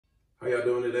How y'all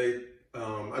doing today?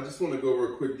 I just want to go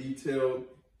over a quick detailed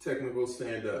technical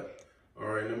stand-up. All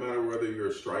right, no matter whether you're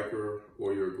a striker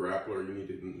or you're a grappler, you need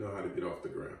to know how to get off the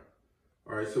ground.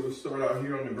 All right, so we start out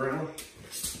here on the ground,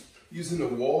 using the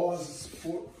wall as a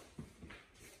support.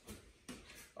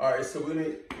 All right, so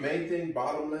the main thing,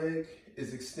 bottom leg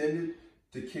is extended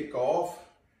to kick off.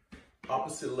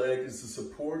 Opposite leg is the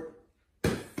support.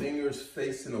 Fingers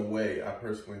facing away. I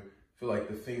personally feel like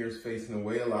the fingers facing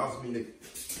away allows me to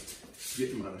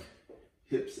get my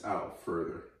hips out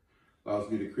further.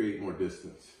 Allows me to create more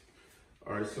distance.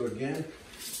 All right, so again,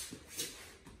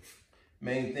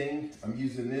 main thing, I'm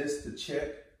using this to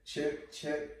check, check,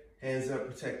 check. Hands up,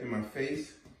 protecting my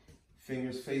face.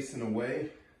 Fingers facing away.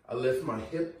 I lift my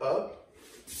hip up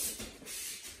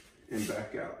and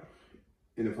back out.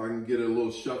 And if I can get a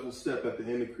little shuffle step at the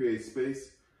end to create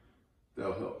space,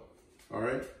 that'll help. All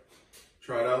right,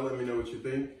 try it out, let me know what you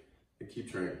think, and keep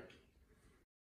training.